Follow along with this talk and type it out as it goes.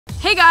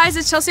Hey guys,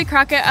 it's Chelsea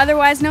Crockett,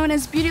 otherwise known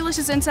as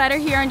Beautylicious Insider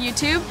here on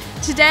YouTube.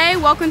 Today,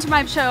 welcome to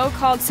my show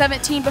called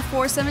 17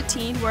 Before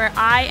 17, where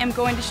I am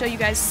going to show you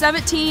guys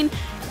 17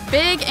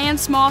 big and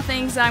small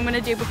things that I'm going to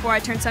do before I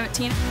turn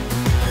 17.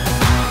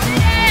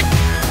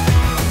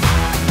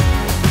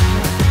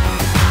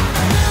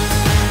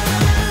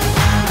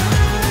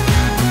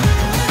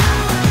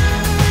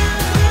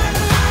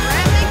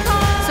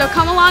 So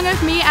come along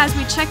with me as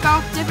we check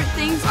off different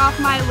things off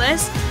my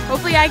list.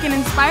 Hopefully I can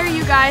inspire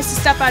you guys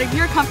to step out of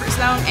your comfort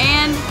zone,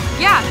 and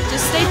yeah,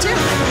 just stay tuned.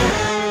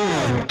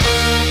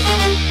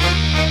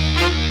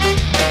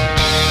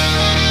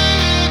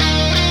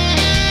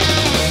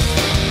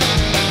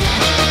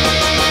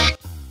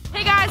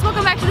 Hey guys,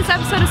 welcome back to this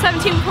episode of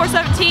 17 Before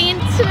 17.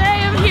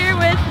 Today I'm here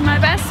with my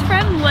best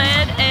friend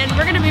Lyd, and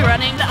we're going to be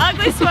running the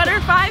Ugly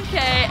Sweater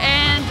 5K,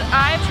 and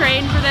I've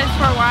trained for this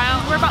for a while.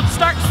 We're about to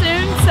start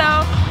soon, so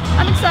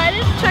I'm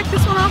excited to check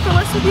this one off the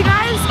list with you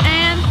guys,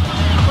 and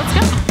let's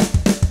go.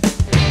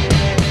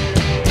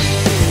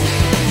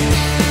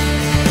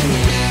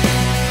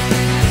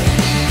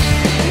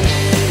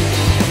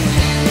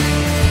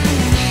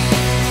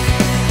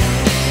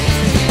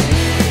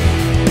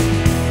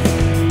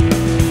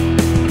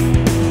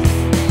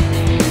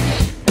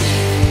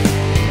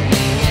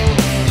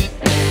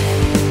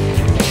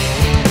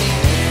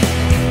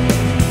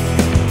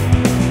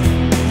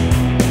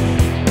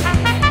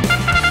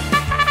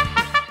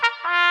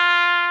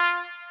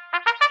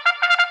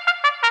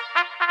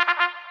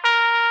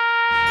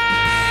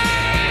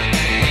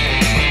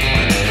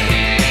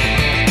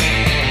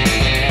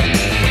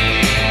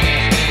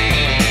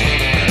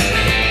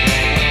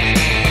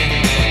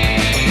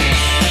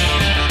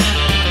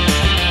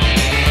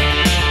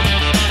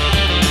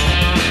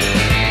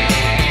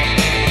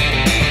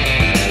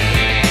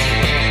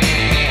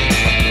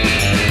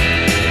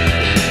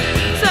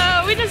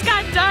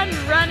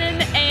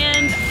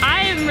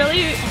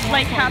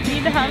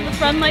 Happy to have a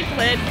friend like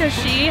Lyd, because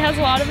she has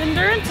a lot of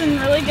endurance and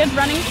really good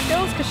running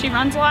skills because she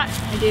runs a lot.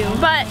 I do.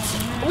 But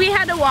we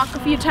had to walk a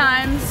few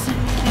times,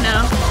 you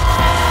know.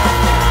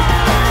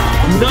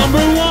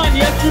 Number one,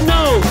 yes or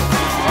no?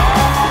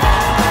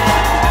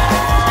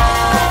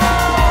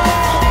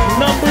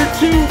 Number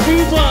two,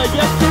 Viva,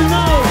 yes or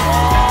no?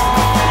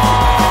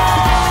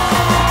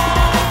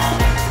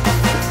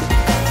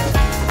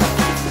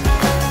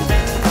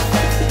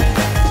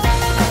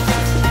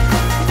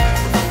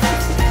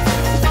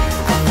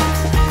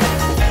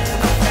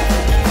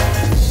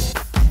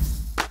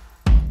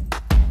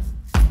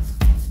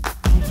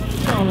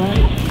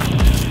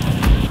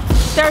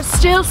 There are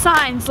still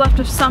signs left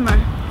of summer.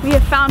 We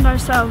have found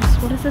ourselves,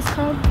 what is this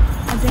called?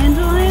 A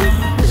dandelion?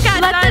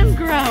 Let them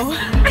grow.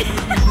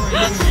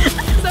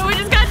 So we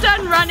just got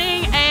done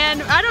running,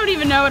 and I don't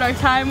even know what our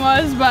time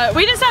was, but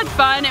we just had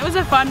fun. It was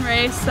a fun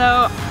race,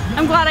 so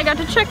I'm glad I got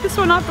to check this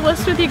one off the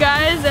list with you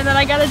guys, and then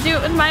I got to do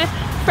it with my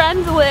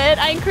friend Lyd.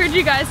 I encourage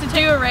you guys to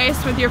do a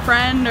race with your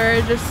friend or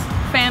just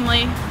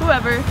family,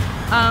 whoever,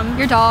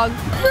 your dog.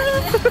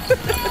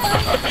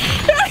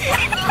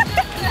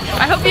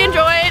 I hope you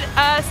enjoyed.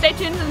 Stay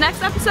tuned to the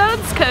next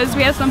episodes because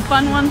we have some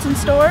fun ones in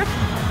store.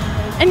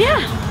 And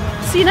yeah,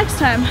 see you next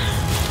time.